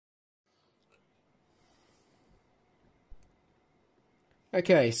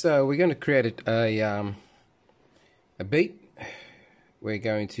Okay, so we're going to create a beat. We're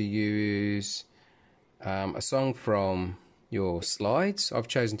going to use a song from your slides. I've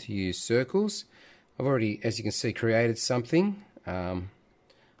chosen to use circles. I've already, as you can see, created something.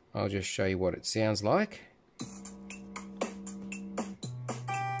 I'll just show you what it sounds like.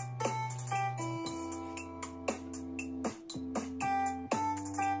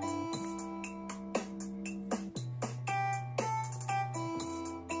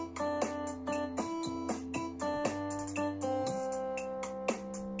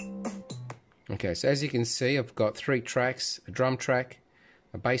 Okay, so as you can see, I've got 3 tracks: a drum track,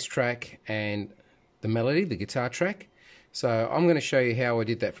 a bass track, and the melody, the guitar track. So I'm going to show you how I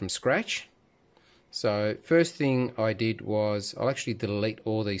did that from scratch. So first thing I did was, I'll actually delete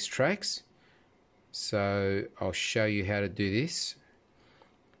all these tracks. So I'll show you how to do this.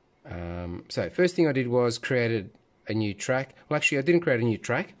 So first thing I did was created a new track. Well, actually I didn't create a new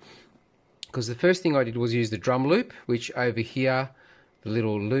track, because the first thing I did was use the drum loop, which over here, the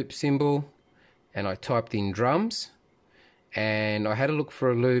little loop symbol, and I typed in drums, and I had a look for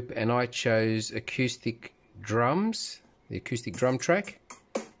a loop, and I chose acoustic drums, the acoustic drum track.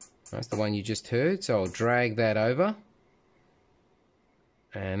 That's the one you just heard. So I'll drag that over,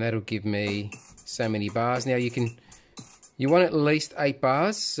 and that'll give me so many bars. Now you want at least 8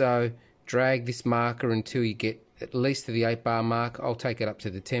 bars, so drag this marker until you get at least to the 8 bar mark. I'll take it up to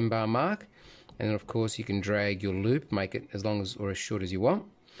the 10 bar mark, and then of course you can drag your loop, make it as long as or as short as you want.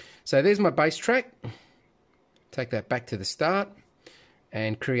 So there's my bass track. Take that back to the start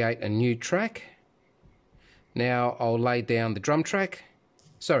and create a new track. Now I'll lay down the drum track,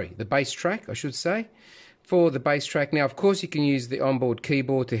 sorry, the bass track I should say. For the bass track, now of course you can use the onboard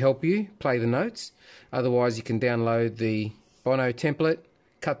keyboard to help you play the notes. Otherwise you can download the Bono template,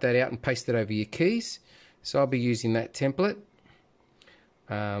 cut that out and paste it over your keys. So I'll be using that template.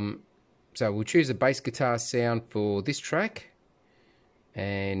 So we'll choose a bass guitar sound for this track,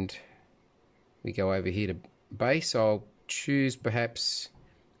 and we go over here to bass. I'll choose perhaps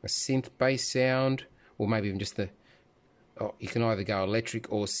a synth bass sound, or maybe even just you can either go electric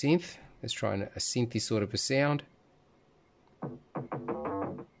or synth. Let's try a synthy sort of a sound.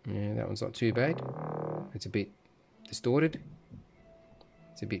 Yeah, that one's not too bad. It's a bit distorted.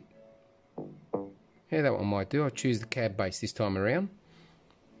 It's a bit, yeah, that one might do. I'll choose the cab bass this time around.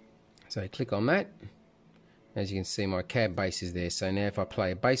 So click on that. As you can see, my cab bass is there. So now if I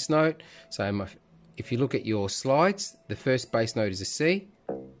play a bass note, so if you look at your slides, the first bass note is a C,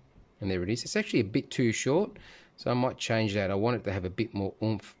 and there it is. It's actually a bit too short, so I might change that. I want it to have a bit more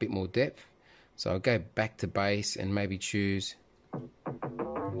oomph, a bit more depth. So I'll go back to bass and maybe choose,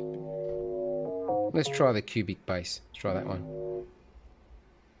 let's try the cubic bass. Let's try that one.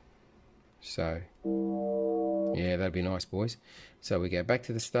 So, yeah, that'd be nice, boys. So we go back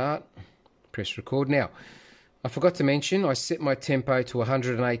to the start, press record. Now, I forgot to mention, I set my tempo to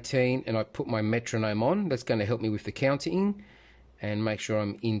 118 and I put my metronome on. That's going to help me with the counting and make sure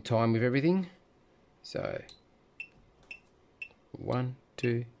I'm in time with everything. So 1,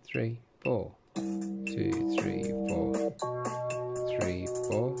 2, 3, 4. 2, 3, 4. 3,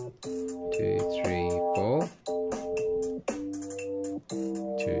 4. 2, 3, 4.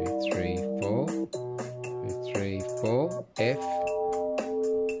 2, 3, 4. 2, 3, 4.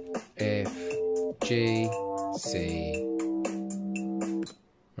 F, G, C.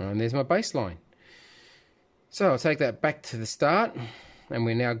 And there's my bass line. So I'll take that back to the start, and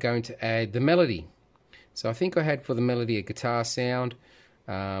we're now going to add the melody. So I think I had for the melody a guitar sound.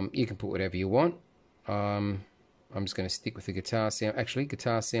 You can put whatever you want. I'm just going to stick with the guitar sound. Actually,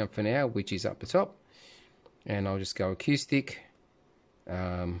 guitar sound for now, which is up the top. And I'll just go acoustic.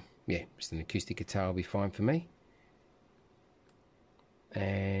 Yeah, just an acoustic guitar will be fine for me.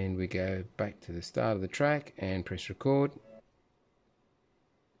 And we go back to the start of the track and press record.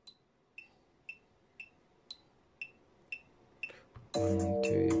 One,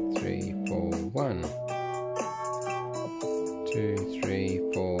 2, 3, 4, 1. 2,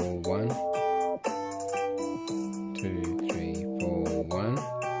 3, 4, 1. 2, 3, 4, 1.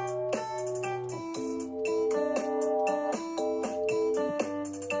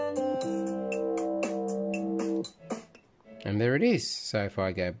 And there it is. So if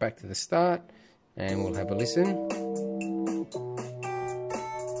I go back to the start and we'll have a listen.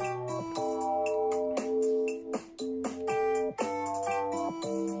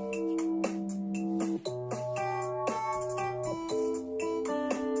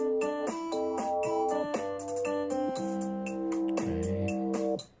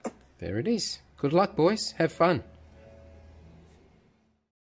 And there it is. Good luck, boys. Have fun.